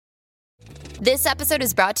This episode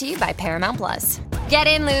is brought to you by Paramount Plus. Get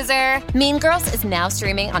in, loser! Mean Girls is now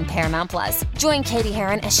streaming on Paramount Plus. Join Katie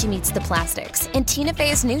Heron as she meets the plastics in Tina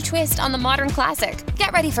Fey's new twist on the modern classic.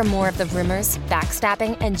 Get ready for more of the rumors,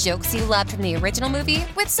 backstabbing, and jokes you loved from the original movie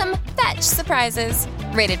with some fetch surprises.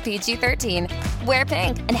 Rated PG-13. Wear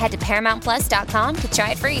pink and head to ParamountPlus.com to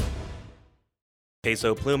try it free.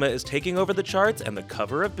 Peso Pluma is taking over the charts and the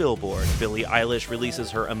cover of Billboard. Billie Eilish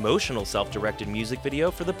releases her emotional self-directed music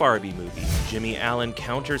video for the Barbie movie. Jimmie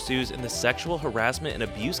countersues in the sexual harassment and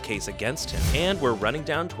abuse case against him. And we're running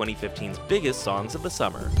down 2015's biggest songs of the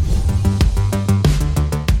summer.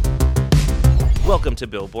 Welcome to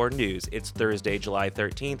Billboard News. It's Thursday, July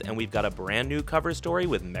 13th, and we've got a brand new cover story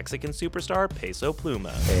with Mexican superstar Peso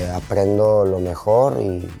Pluma. Aprendo lo mejor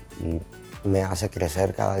y me hace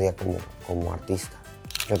crecer cada día como artista.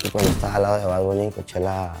 Creo que cuando estaba al lado de Bad Bunny y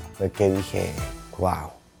Coachella fue que dije, wow,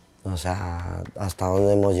 o sea, hasta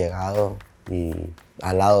dónde hemos llegado y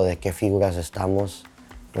al lado de qué figuras estamos.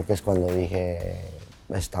 Creo que es cuando dije,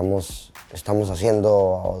 estamos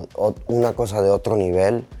haciendo una cosa de otro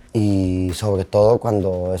nivel y sobre todo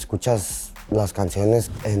cuando escuchas las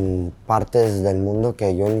canciones en partes del mundo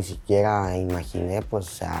que yo ni siquiera imaginé, pues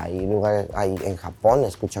o sea, hay lugares, en Japón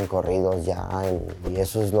escuchan corridos ya, y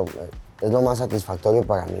eso es lo más satisfactorio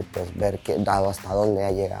para mí, pues ver dado hasta dónde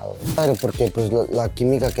ha llegado. Claro, porque pues la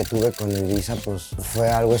química que tuve con Elisa pues fue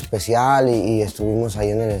algo especial y estuvimos ahí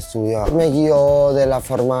en el estudio. Me guió de la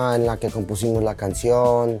forma en la que compusimos la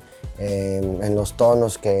canción, en los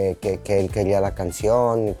tonos que él quería la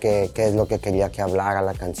canción, qué es lo que quería que hablara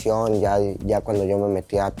la canción. Ya cuando yo me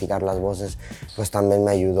metí a tirar las voces, pues también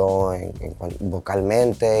me ayudó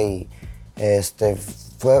vocalmente y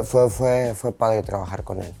fue padre trabajar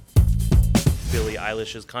con él. Billie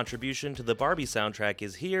Eilish's contribution to the Barbie soundtrack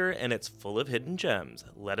is here, and it's full of hidden gems.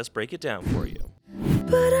 Let us break it down for you.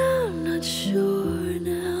 But I'm not sure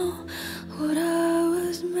now what I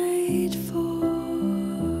was made for.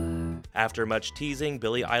 After much teasing,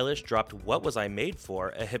 Billie Eilish dropped What Was I Made For,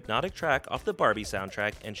 a hypnotic track off the Barbie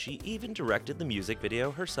soundtrack, and she even directed the music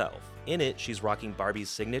video herself. In it, she's rocking Barbie's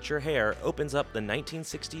signature hair, opens up the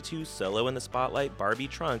 1962 Solo in the Spotlight Barbie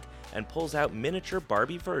trunk, and pulls out miniature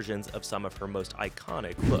Barbie versions of some of her most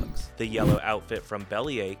iconic looks. The yellow outfit from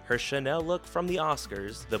Bellyache, her Chanel look from the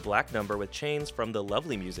Oscars, the black number with chains from the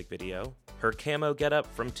Lovely music video, her camo getup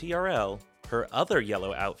from TRL, her other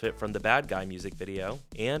yellow outfit from the Bad Guy music video,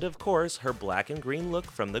 and of course, her black and green look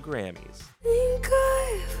from the Grammys. Think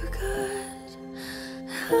I forgot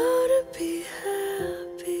how to be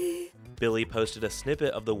happy. Billie posted a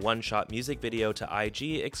snippet of the one-shot music video to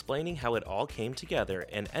IG explaining how it all came together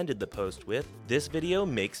and ended the post with, "This video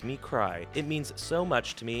makes me cry. It means so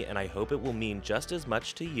much to me and I hope it will mean just as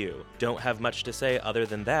much to you. Don't have much to say other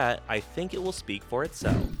than that. I think it will speak for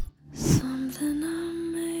itself." Something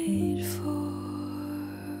I'm made for.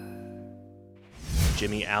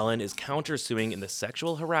 Jimmie is countersuing in the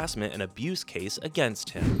sexual harassment and abuse case against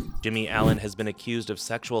him. Jimmie has been accused of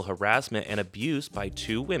sexual harassment and abuse by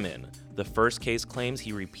two women. The first case claims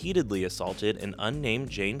he repeatedly assaulted an unnamed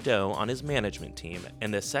Jane Doe on his management team,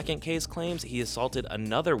 and the second case claims he assaulted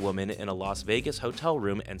another woman in a Las Vegas hotel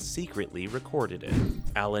room and secretly recorded it.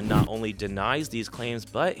 Allen not only denies these claims,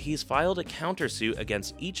 but he's filed a countersuit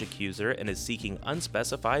against each accuser and is seeking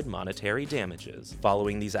unspecified monetary damages.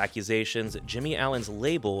 Following these accusations, Jimmie Allen's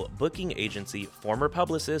label, booking agency, former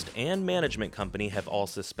publicist, and management company have all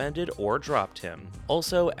suspended or dropped him.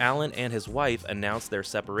 Also, Allen and his wife announced their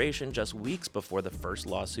separation just weeks before the first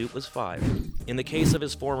lawsuit was filed. In the case of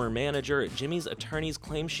his former manager, Jimmie's attorneys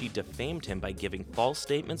claim she defamed him by giving false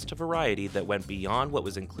statements to Variety that went beyond what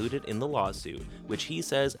was included in the lawsuit, which he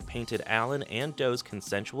says painted Allen and Doe's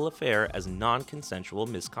consensual affair as non-consensual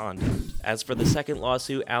misconduct. As for the second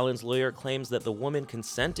lawsuit, Allen's lawyer claims that the woman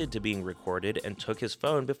consented to being recorded and took his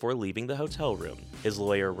phone before leaving the hotel room. His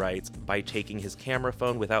lawyer writes, "By taking his camera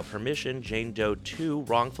phone without permission, Jane Doe too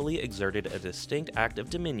wrongfully exerted a distinct act of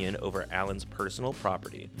dominion over Allen's personal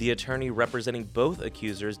property." The attorney representing both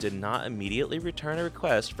accusers did not immediately return a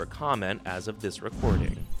request for comment as of this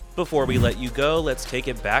recording. Before we let you go, let's take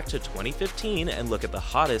it back to 2015 and look at the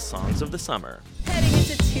hottest songs of the summer. Heading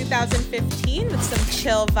into 2015 with some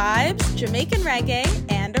chill vibes, Jamaican reggae,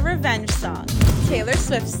 and a revenge song, Taylor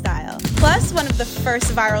Swift style. Plus, one of the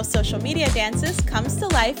first viral social media dances comes to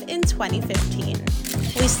life in 2015.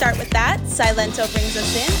 We start with that. Silento brings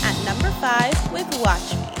us in at number 5 with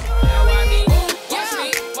Watch Me. Now I mean, watch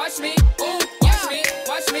me, watch me, ooh, watch me,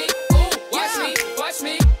 watch me, ooh, watch me, watch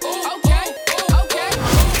me, ooh, okay.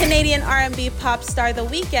 Canadian R&B pop star The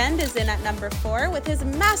Weeknd is in at number 4 with his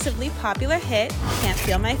massively popular hit, Can't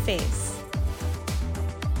Feel My Face.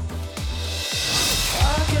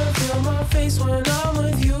 feel my face when I'm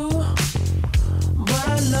with you, but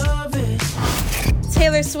I love it.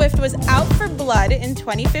 Taylor Swift was out for blood in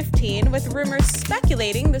 2015, with rumors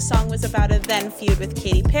speculating the song was about a then feud with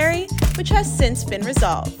Katy Perry, which has since been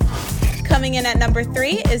resolved. Coming in at number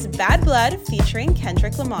 3 is Bad Blood featuring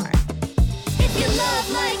Kendrick Lamar. If you love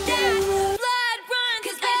like that, blood run,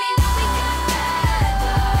 'cause baby, we got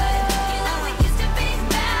blood. You know we used to be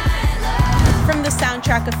mad love. From the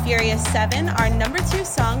soundtrack of Furious 7, our number 2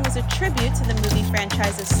 song was a tribute to the movie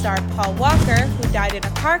franchise's star Paul Walker, who died in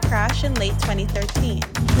a car crash in late 2013.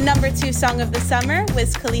 Number 2 song of the summer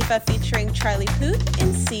was Khalifa featuring Charlie Puth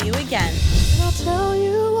in See You Again. I'll tell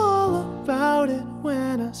you all about it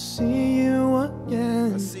when I see you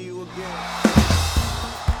again.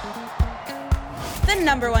 The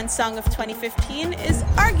number 1 song of 2015 is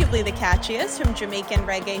arguably the catchiest from Jamaican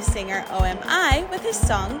reggae singer OMI with his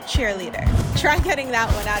song Cheerleader. Try getting that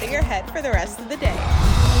one out of your head for the rest of the day.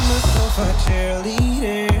 I'm a sofa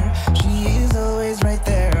cheerleader. She is always right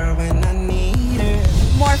there when I need her.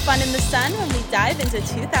 More fun in the sun when we dive into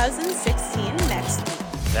 2016 next week.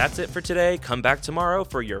 That's it for today. Come back tomorrow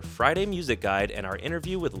for your Friday music guide and our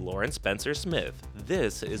interview with Lauren Spencer Smith.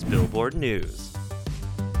 This is Billboard News.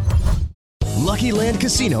 Lucky Land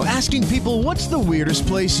Casino, asking people, what's the weirdest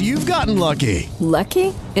place you've gotten lucky?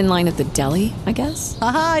 Lucky? In line at the deli, I guess?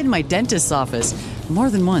 Aha, in my dentist's office. More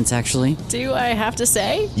than once, actually. Do I have to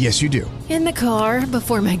say? Yes, you do. In the car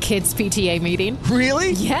before my kids' PTA meeting.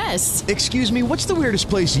 Really? Yes. Excuse me, what's the weirdest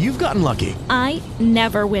place you've gotten lucky? I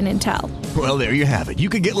never win and tell. Well, there you have it. You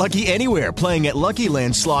can get lucky anywhere, playing at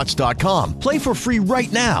LuckyLandSlots.com. Play for free right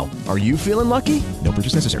now. Are you feeling lucky? No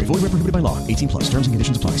purchase necessary. Void where prohibited by law. 18+. Terms and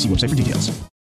conditions apply. See website for details.